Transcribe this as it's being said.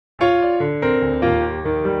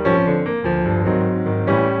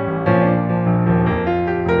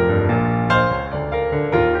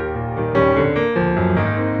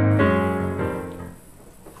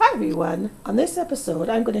episode,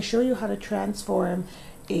 I'm going to show you how to transform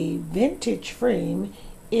a vintage frame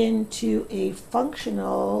into a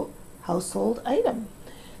functional household item.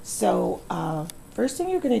 So first thing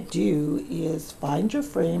you're going to do is find your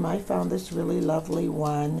frame. I found this really lovely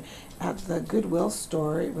one at the Goodwill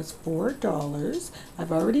store. It was $4.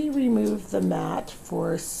 I've already removed the mat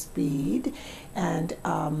for speed, and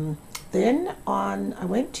then I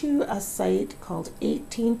went to a site called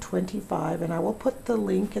 1825, and I will put the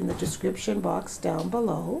link in the description box down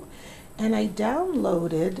below, and I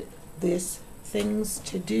downloaded this things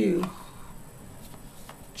to do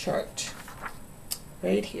chart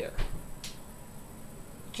right here,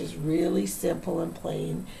 which is really simple and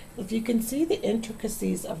plain. If you can see the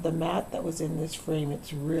intricacies of the mat that was in this frame,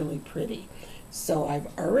 it's really pretty. So I've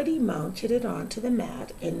already mounted it onto the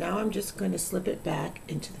mat, and now I'm just going to slip it back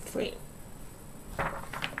into the frame.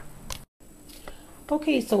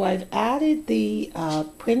 Okay, so I've added the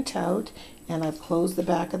printout, and I've closed the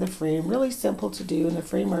back of the frame. Really simple to do, and the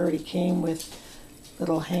frame already came with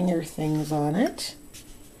little hanger things on it.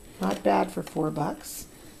 Not bad for $4.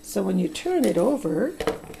 So when you turn it over,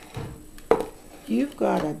 you've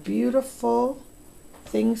got a beautiful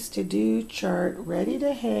things to do chart ready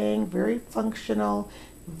to hang, very functional,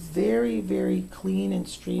 very, very clean and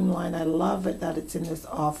streamlined. I love it that it's in this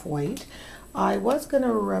off-white. I was going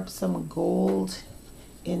to rub some gold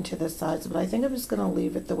into the sides, but I think I'm just going to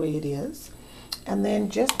leave it the way it is. And then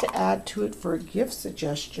just to add to it for a gift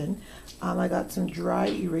suggestion, I got some dry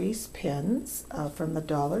erase pens from the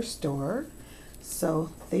dollar store. So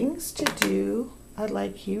things to do, I'd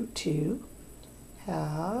like you to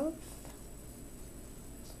have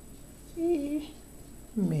a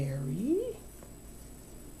Merry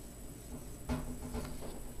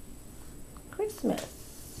Christmas.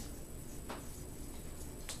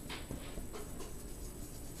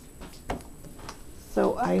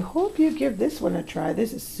 So I hope you give this one a try.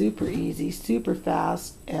 This is super easy, super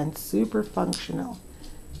fast, and super functional.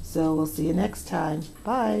 So we'll see you next time.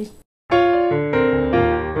 Bye.